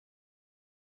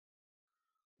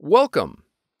Welcome!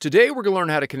 Today we're going to learn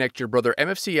how to connect your Brother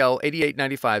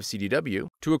MFCL8895CDW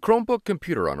to a Chromebook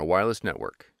computer on a wireless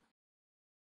network.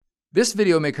 This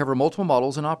video may cover multiple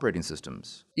models and operating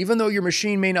systems. Even though your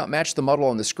machine may not match the model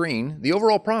on the screen, the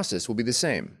overall process will be the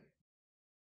same.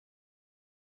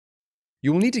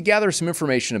 You will need to gather some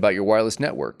information about your wireless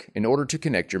network in order to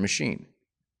connect your machine.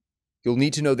 You'll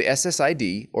need to know the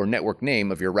SSID or network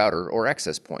name of your router or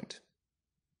access point.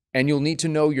 And you'll need to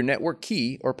know your network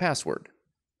key or password.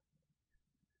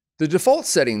 The default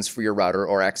settings for your router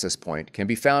or access point can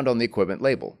be found on the equipment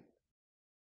label.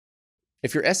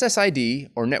 If your SSID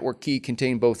or network key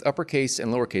contain both uppercase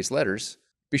and lowercase letters,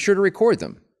 be sure to record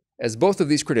them, as both of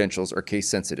these credentials are case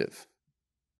sensitive.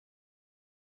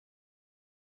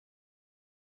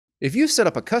 If you've set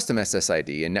up a custom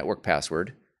SSID and network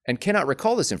password and cannot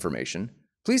recall this information,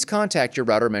 please contact your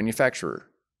router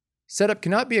manufacturer. Setup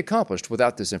cannot be accomplished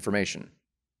without this information.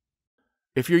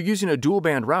 If you're using a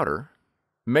dual-band router,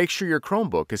 make sure your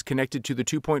Chromebook is connected to the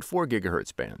 2.4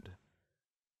 GHz band.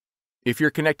 If you're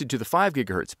connected to the 5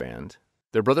 GHz band,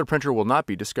 the Brother printer will not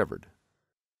be discovered.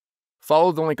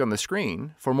 Follow the link on the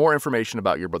screen for more information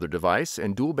about your Brother device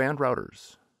and dual-band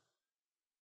routers.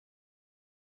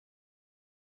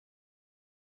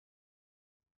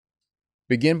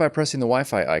 Begin by pressing the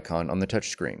Wi-Fi icon on the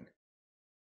touchscreen.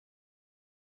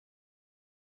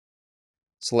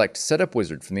 Select Setup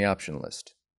Wizard from the option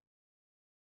list.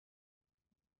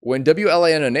 When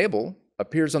WLAN Enable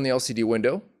appears on the LCD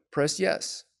window, press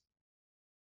Yes.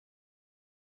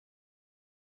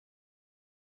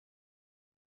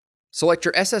 Select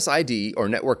your SSID or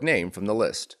network name from the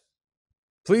list.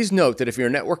 Please note that if your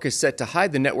network is set to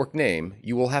hide the network name,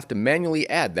 you will have to manually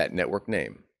add that network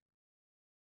name.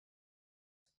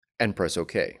 And press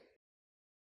OK.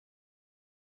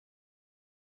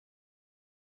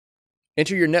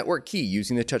 Enter your network key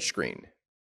using the touchscreen.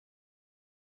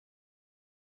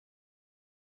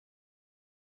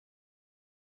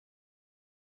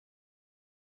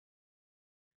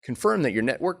 Confirm that your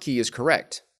network key is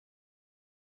correct,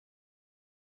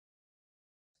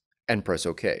 and press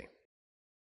OK.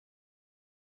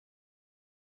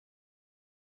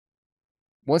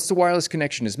 Once the wireless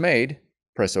connection is made,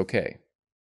 press OK.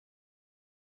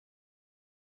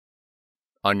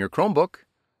 On your Chromebook,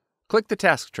 click the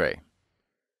task tray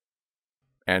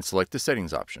and select the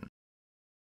Settings option.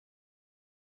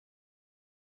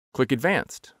 Click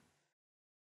Advanced,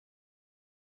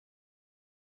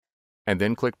 and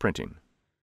then click Printing.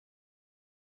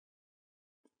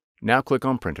 Now click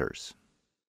on Printers.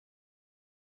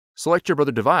 Select your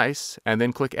Brother device and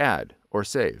then click Add or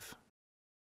Save.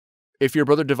 If your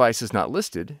Brother device is not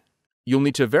listed, you'll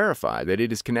need to verify that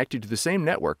it is connected to the same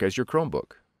network as your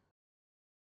Chromebook.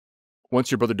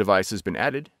 Once your Brother device has been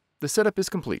added, the setup is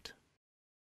complete.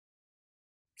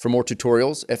 For more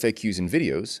tutorials, FAQs, and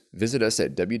videos, visit us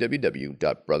at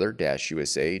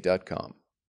www.brother-usa.com.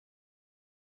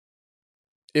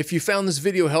 If you found this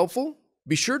video helpful,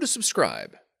 be sure to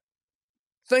subscribe.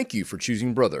 Thank you for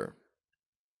choosing Brother.